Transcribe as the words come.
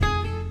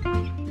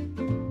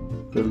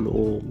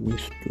Hello,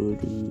 Mr.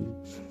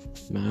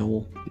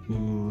 Now,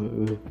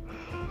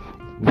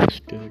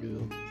 Mr.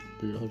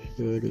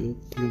 Placer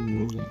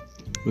Primo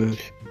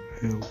es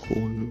el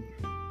con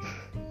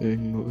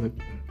el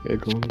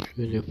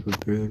 11 de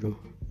febrero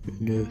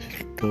de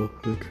esta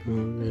fecha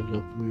de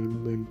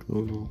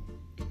 2021.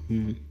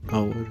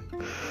 Ahora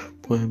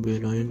pueden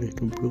ver ahí en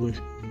esta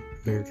publicación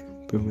el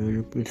primer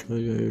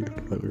episodio del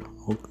canal.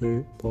 Ok,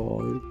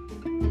 bye.